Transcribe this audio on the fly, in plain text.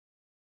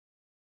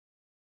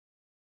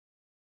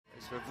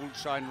It's for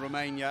Vulshine,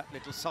 Romania.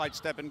 Little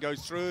sidestep and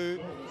goes through.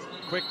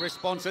 Quick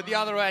response at the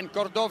other end,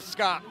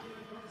 Kordovska.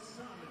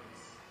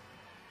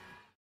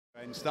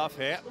 And stuff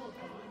here.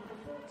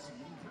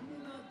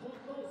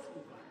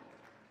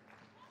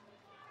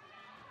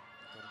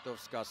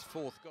 Kordovska's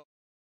fourth goal.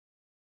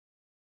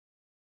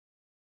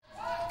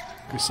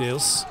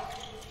 Grisils.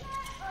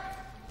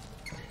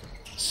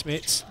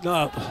 Smits.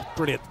 No,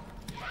 brilliant.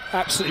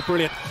 Absolutely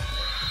brilliant.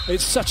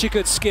 It's such a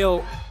good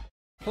skill.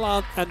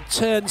 Plant and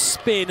turn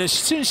spin. As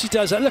soon as she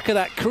does that, look at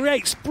that,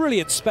 creates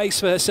brilliant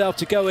space for herself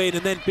to go in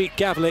and then beat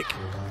Gavlik.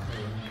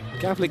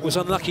 Gavlik was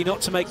unlucky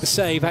not to make the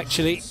save,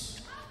 actually,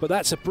 but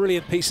that's a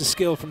brilliant piece of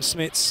skill from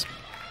Smits.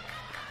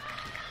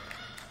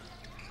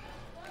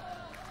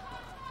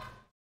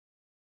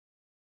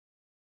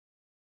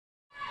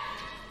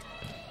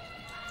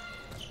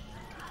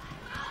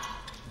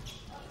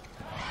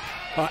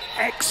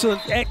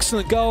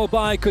 Excellent goal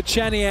by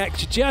Kuchaniak.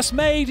 She just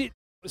made it.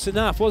 It's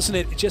enough, wasn't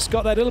it? Just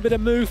got that little bit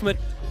of movement,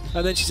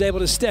 and then she's able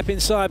to step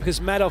inside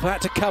because Madov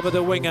had to cover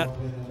the winger.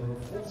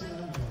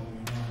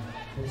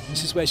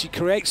 This is where she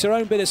creates her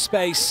own bit of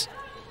space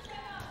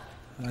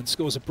and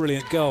scores a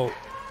brilliant goal.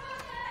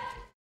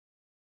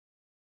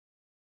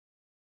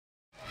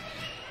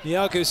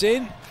 Niago's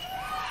in,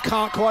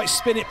 can't quite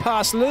spin it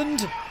past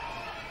Lund,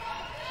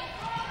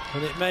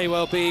 and it may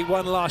well be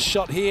one last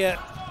shot here.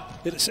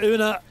 It's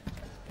Una.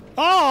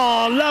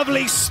 Oh,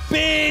 lovely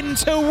spin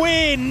to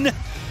win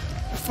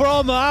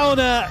from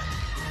Auna,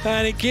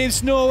 and it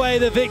gives Norway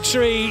the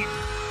victory.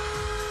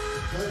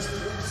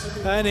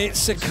 And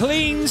it's a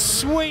clean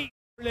sweep.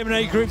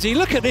 Preliminary Group D.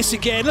 Look at this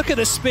again, look at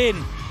the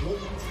spin.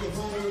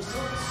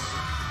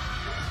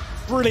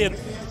 Brilliant.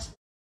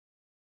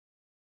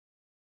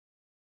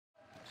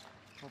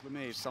 Problem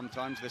is,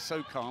 sometimes they're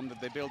so calm that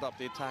they build up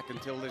the attack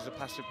until there's a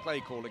passive play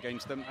call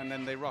against them, and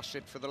then they rush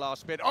it for the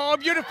last bit. Oh,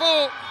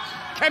 beautiful!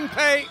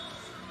 Kempe!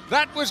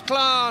 That was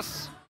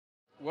class!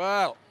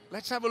 Well,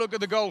 let's have a look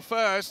at the goal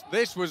first.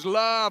 This was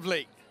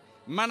lovely.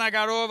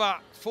 Managarova,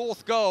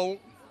 fourth goal.